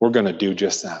 we're going to do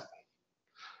just that.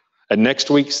 At next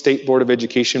week's State Board of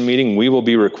Education meeting, we will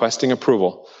be requesting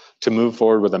approval to move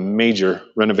forward with a major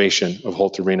renovation of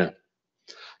Holt Arena.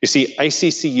 You see,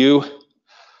 ICCU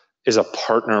is a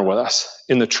partner with us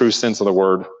in the true sense of the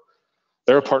word.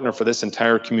 They're a partner for this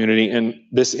entire community and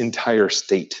this entire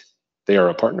state. They are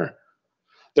a partner.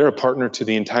 They're a partner to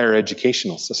the entire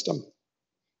educational system,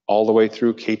 all the way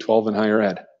through K-12 and higher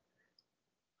ed.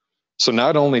 So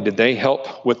not only did they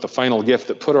help with the final gift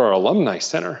that put our alumni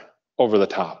center over the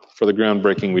top for the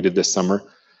groundbreaking we did this summer,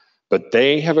 but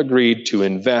they have agreed to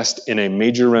invest in a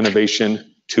major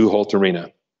renovation to Holt Arena.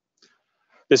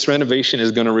 This renovation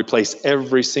is going to replace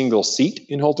every single seat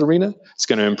in Holt Arena. It's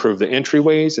going to improve the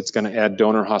entryways. It's going to add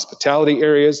donor hospitality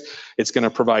areas. It's going to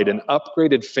provide an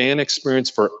upgraded fan experience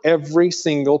for every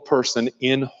single person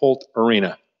in Holt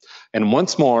Arena. And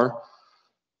once more,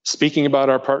 speaking about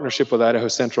our partnership with Idaho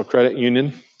Central Credit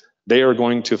Union, they are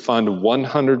going to fund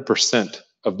 100%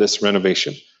 of this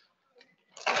renovation.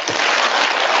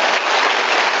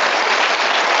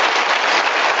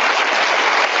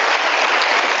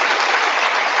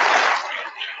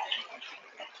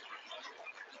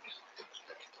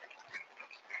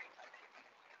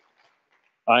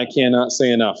 I cannot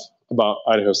say enough about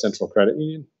Idaho Central Credit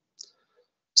Union.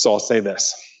 So I'll say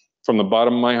this from the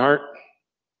bottom of my heart.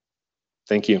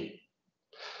 Thank you.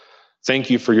 Thank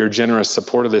you for your generous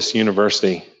support of this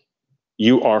university.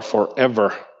 You are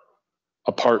forever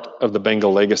a part of the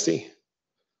Bengal legacy.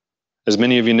 As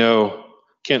many of you know,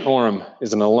 Kent Oram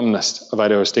is an alumnus of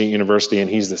Idaho State University, and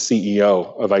he's the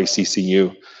CEO of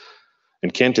ICCU.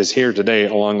 And Kent is here today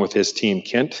along with his team.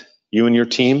 Kent, you and your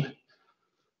team,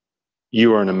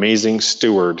 you are an amazing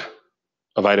steward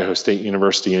of Idaho State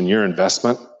University, and your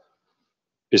investment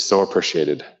is so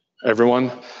appreciated.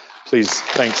 Everyone, please,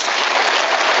 thanks.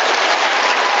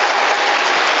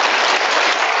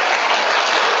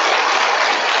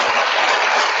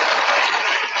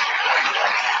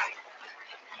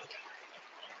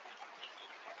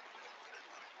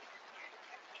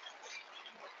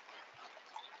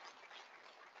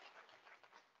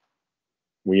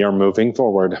 We are moving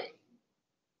forward.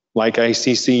 Like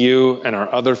ICCU and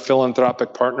our other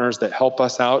philanthropic partners that help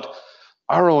us out,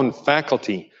 our own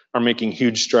faculty are making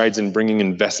huge strides in bringing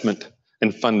investment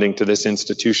and funding to this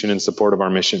institution in support of our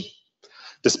mission.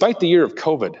 Despite the year of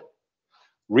COVID,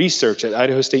 research at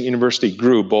Idaho State University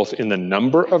grew both in the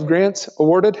number of grants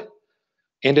awarded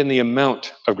and in the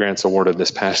amount of grants awarded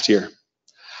this past year.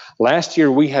 Last year,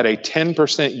 we had a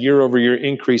 10% year-over-year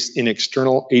increase in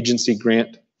external agency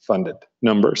grant funded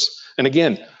numbers. And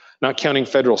again, not counting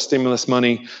federal stimulus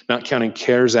money, not counting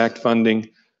CARES Act funding.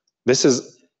 This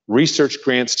is research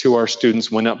grants to our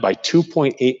students went up by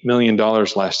 $2.8 million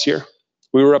last year.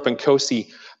 We were up in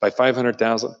COSI by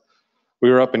 $500,000. We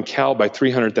were up in Cal by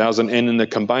 $300,000. And in the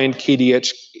combined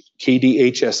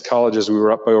KDHS colleges, we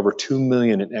were up by over $2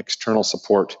 million in external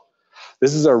support.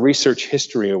 This is our Research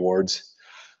History Awards.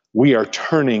 We are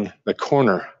turning the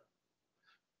corner.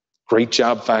 Great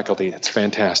job, faculty. That's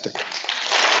fantastic.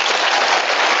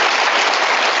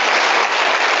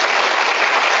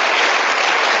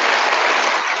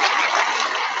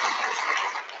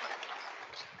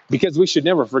 Because we should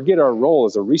never forget our role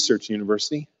as a research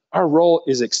university. Our role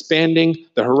is expanding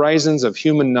the horizons of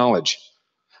human knowledge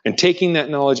and taking that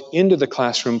knowledge into the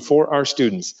classroom for our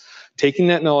students, taking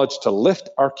that knowledge to lift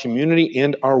our community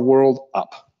and our world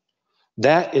up.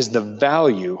 That is the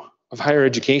value of higher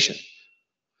education.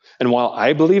 And while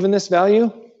I believe in this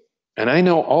value, and I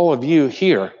know all of you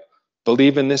here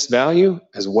believe in this value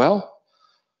as well,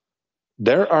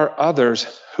 there are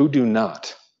others who do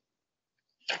not.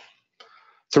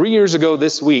 3 years ago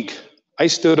this week, I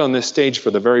stood on this stage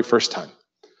for the very first time.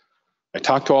 I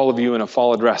talked to all of you in a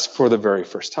fall address for the very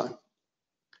first time.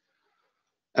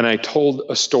 And I told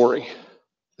a story,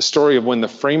 the story of when the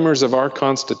framers of our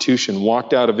Constitution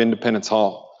walked out of Independence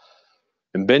Hall.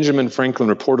 And Benjamin Franklin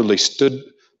reportedly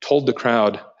told the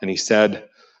crowd, and he stood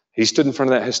in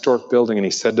front of that historic building and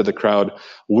he said to the crowd,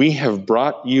 "We have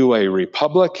brought you a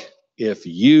republic if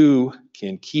you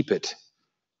can keep it."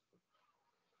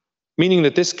 Meaning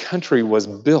that this country was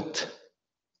built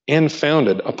and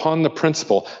founded upon the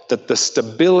principle that the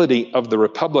stability of the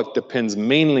republic depends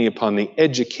mainly upon the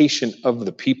education of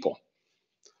the people.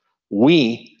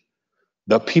 We,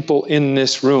 the people in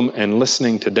this room and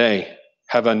listening today,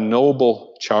 have a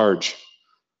noble charge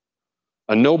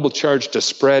to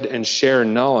spread and share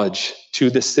knowledge to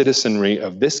the citizenry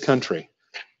of this country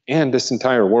and this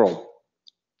entire world.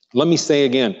 Let me say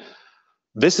again,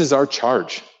 this is our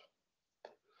charge.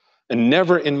 And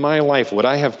never in my life would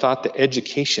I have thought that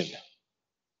education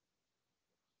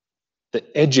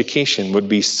would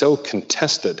be so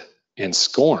contested and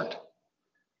scorned.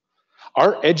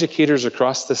 Our educators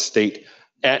across the state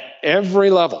at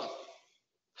every level,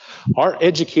 our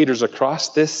educators across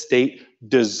this state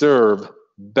deserve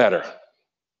better.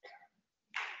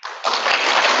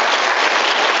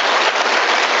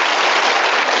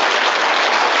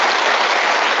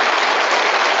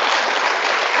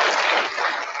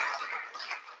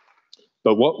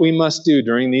 But what we must do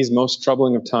during these most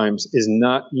troubling of times is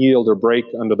not yield or break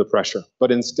under the pressure,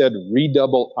 but instead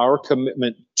redouble our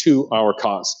commitment to our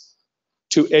cause,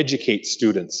 to educate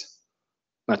students,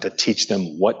 not to teach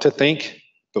them what to think,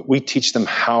 but we teach them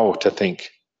how to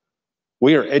think.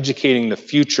 We are educating the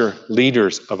future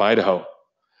leaders of Idaho.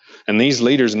 And these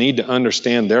leaders need to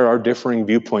understand there are differing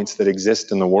viewpoints that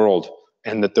exist in the world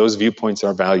and that those viewpoints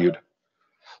are valued.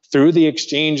 Through the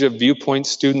exchange of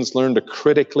viewpoints, students learn to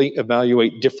critically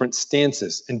evaluate different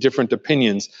stances and different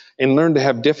opinions and learn to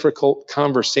have difficult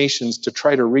conversations to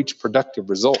try to reach productive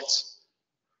results.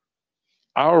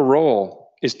 Our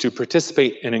role is to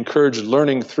participate and encourage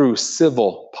learning through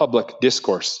civil public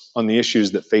discourse on the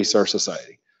issues that face our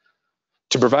society,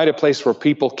 to provide a place where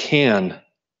people can,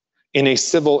 in a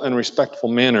civil and respectful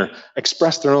manner,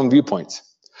 express their own viewpoints.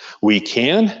 We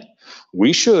can,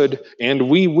 we should, and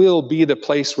we will be the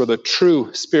place where the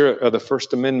true spirit of the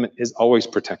First Amendment is always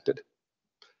protected.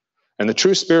 And the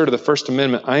true spirit of the First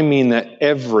Amendment, I mean that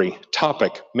every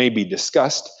topic may be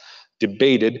discussed,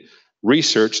 debated,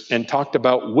 researched, and talked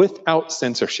about without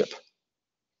censorship.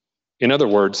 In other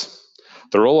words,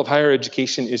 the role of higher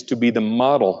education is to be the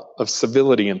model of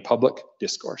civility in public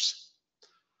discourse.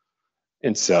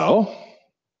 And so,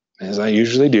 as I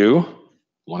usually do, I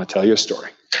want to tell you a story.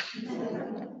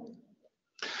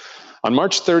 On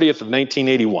March 30th of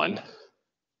 1981,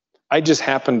 I just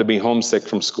happened to be homesick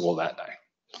from school that day.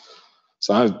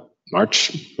 So March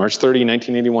 30,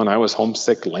 1981, I was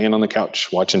homesick, laying on the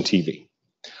couch, watching TV.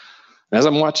 And as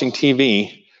I'm watching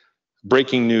TV,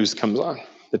 breaking news comes on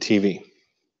the TV.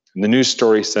 And the news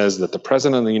story says that the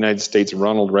President of the United States,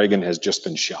 Ronald Reagan, has just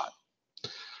been shot.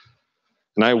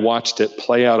 And I watched it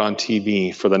play out on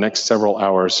TV for the next several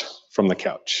hours from the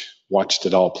couch, watched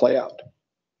it all play out.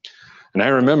 And I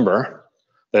remember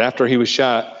that after he was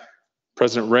shot,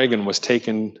 President Reagan was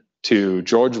taken to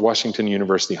George Washington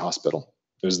University Hospital.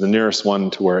 It was the nearest one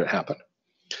to where it happened.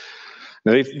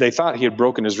 Now, they thought he had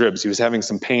broken his ribs. He was having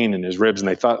some pain in his ribs, and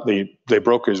they thought they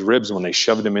broke his ribs when they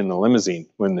shoved him in the limousine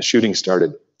when the shooting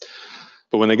started.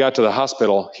 But when they got to the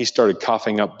hospital, he started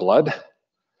coughing up blood,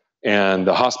 and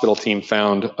the hospital team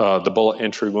found the bullet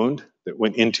entry wound that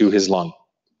went into his lung.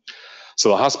 So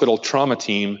the hospital trauma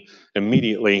team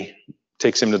immediately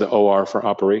takes him to the OR for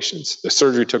operations. The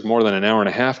surgery took more than an hour and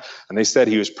a half, and they said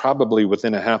he was probably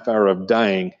within a half hour of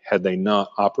dying had they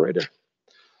not operated.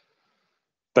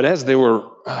 But as they were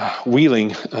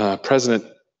wheeling President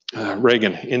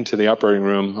Reagan into the operating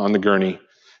room on the gurney,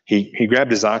 he grabbed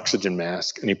his oxygen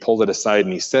mask and he pulled it aside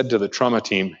and he said to the trauma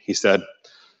team, he said,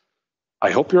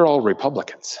 "I hope you're all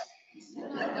Republicans."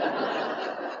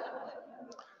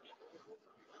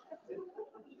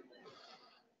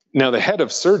 Now, the head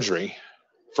of surgery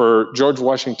for George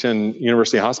Washington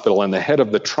University Hospital and the head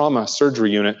of the trauma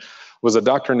surgery unit was a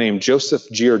doctor named Joseph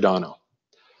Giordano.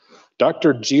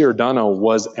 Dr. Giordano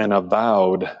was an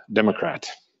avowed Democrat.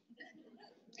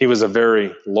 He was a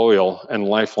very loyal and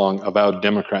lifelong avowed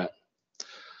Democrat.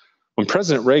 When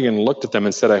President Reagan looked at them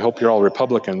and said, "I hope you're all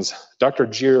Republicans," Dr.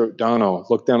 Giordano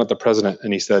looked down at the president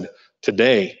and he said,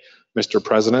 "Today, Mr.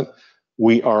 President,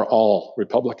 we are all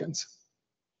Republicans."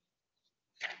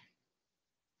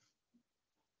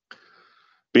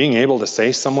 Being able to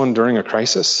say someone during a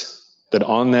crisis that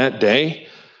on that day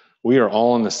we are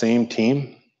all on the same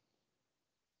team,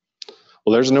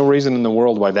 well, there's no reason in the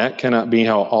world why that cannot be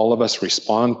how all of us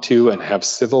respond to and have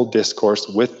civil discourse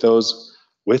with those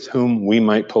with whom we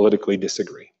might politically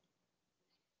disagree.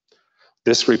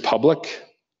 This republic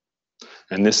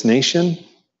and this nation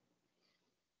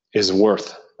is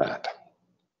worth that.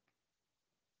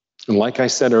 And like I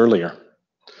said earlier,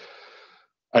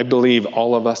 I believe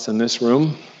all of us in this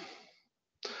room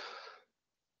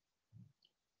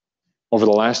over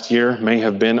the last year may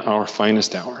have been our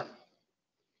finest hour.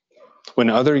 When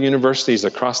other universities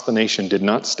across the nation did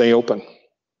not stay open,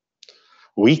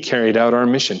 we carried out our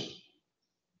mission.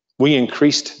 We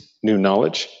increased new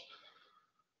knowledge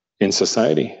in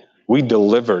society. We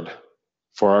delivered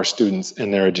for our students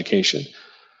and their education.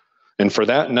 And for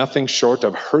that, nothing short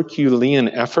of Herculean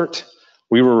effort,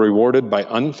 we were rewarded by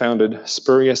unfounded,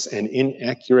 spurious, and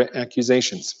inaccurate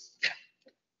accusations.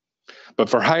 But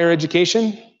for higher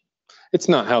education, it's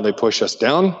not how they push us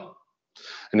down,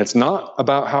 and it's not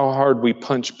about how hard we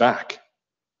punch back.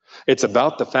 It's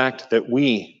about the fact that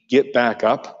we get back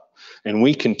up and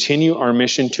we continue our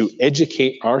mission to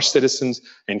educate our citizens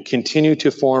and continue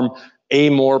to form a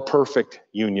more perfect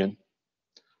union.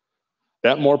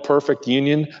 That more perfect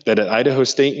union that at Idaho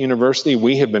State University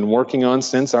we have been working on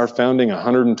since our founding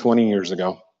 120 years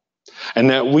ago, and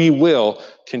that we will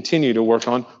continue to work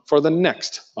on for the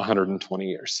next 120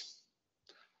 years.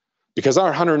 Because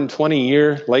our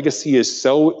 120-year legacy is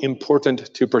so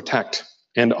important to protect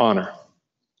and honor.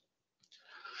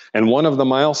 And one of the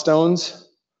milestones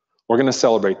we're going to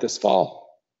celebrate this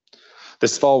fall.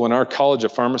 This fall, when our College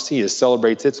of Pharmacy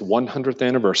celebrates its 100th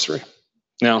anniversary.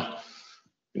 Now,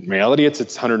 in reality, it's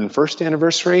its 101st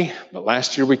anniversary, but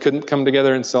last year we couldn't come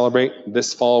together and celebrate.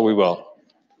 This fall we will.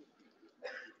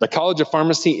 The College of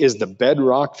Pharmacy is the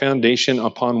bedrock foundation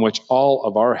upon which all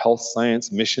of our health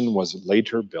science mission was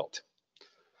later built.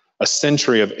 A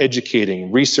century of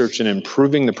educating, research, and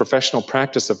improving the professional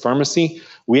practice of pharmacy,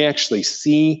 we actually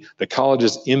see the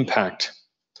college's impact.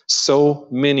 So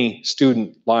many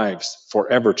student lives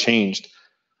forever changed.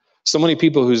 So many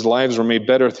people whose lives were made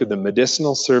better through the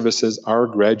medicinal services our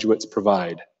graduates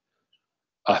provide.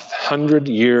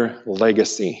 100-year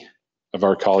legacy of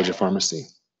our College of Pharmacy.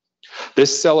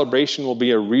 This celebration will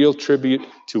be a real tribute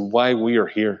to why we are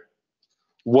here,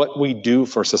 what we do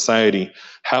for society,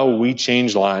 how we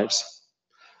change lives,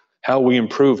 how we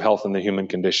improve health and the human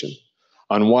condition,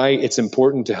 on why it's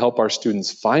important to help our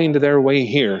students find their way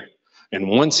here, and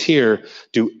once here,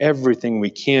 do everything we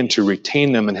can to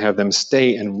retain them and have them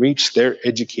stay and reach their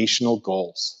educational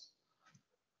goals.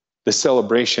 The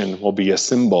celebration will be a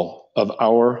symbol of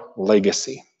our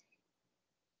legacy.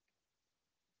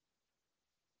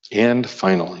 And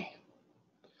finally,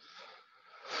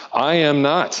 I am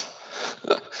not,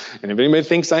 and if anybody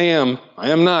thinks I am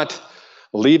not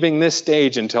leaving this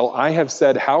stage until I have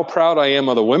said how proud I am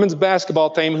of the women's basketball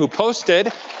team who posted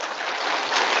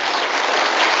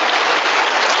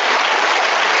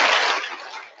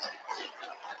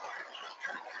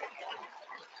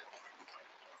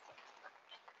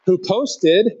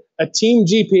a team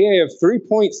GPA of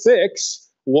 3.6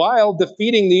 while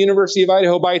defeating the University of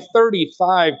Idaho by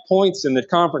 35 points in the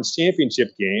conference championship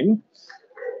game.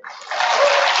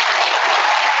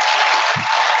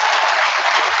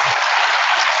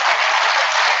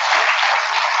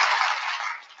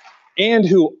 And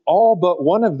who all but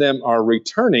one of them are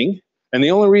returning. And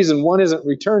the only reason one isn't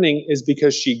returning is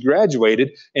because she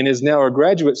graduated and is now a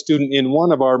graduate student in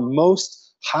one of our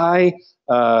most high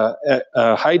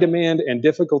demand and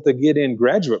difficult to get in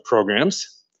graduate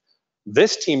programs.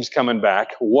 This team's coming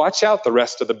back. Watch out, the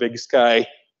rest of the Big Sky.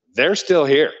 They're still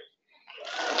here.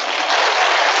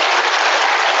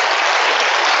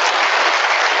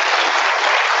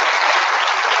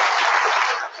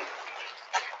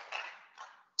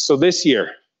 So this year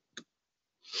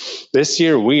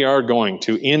we are going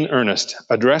to, in earnest,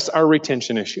 address our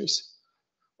retention issues.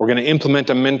 We're going to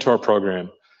implement a mentor program,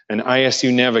 an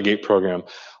ISU Navigate program.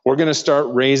 We're going to start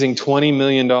raising $20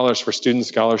 million for student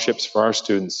scholarships for our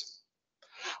students.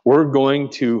 We're going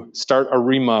to start a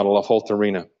remodel of Holt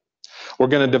Arena. We're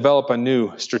going to develop a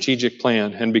new strategic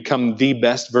plan and become the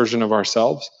best version of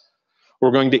ourselves.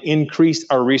 We're going to increase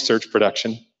our research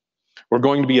production. We're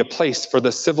going to be a place for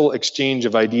the civil exchange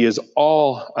of ideas,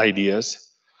 all ideas.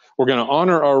 We're going to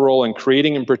honor our role in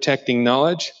creating and protecting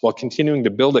knowledge while continuing to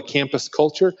build a campus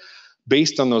culture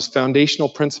based on those foundational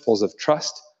principles of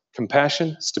trust,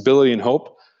 compassion, stability, and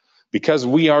hope, because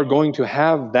we are going to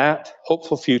have that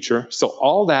hopeful future. So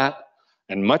all that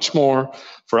and much more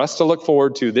for us to look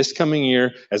forward to this coming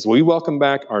year as we welcome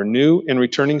back our new and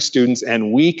returning students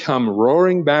and we come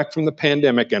roaring back from the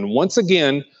pandemic and once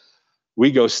again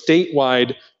We go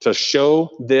statewide to show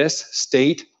this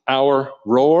state our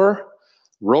roar.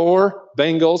 Roar,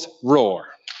 Bengals, roar.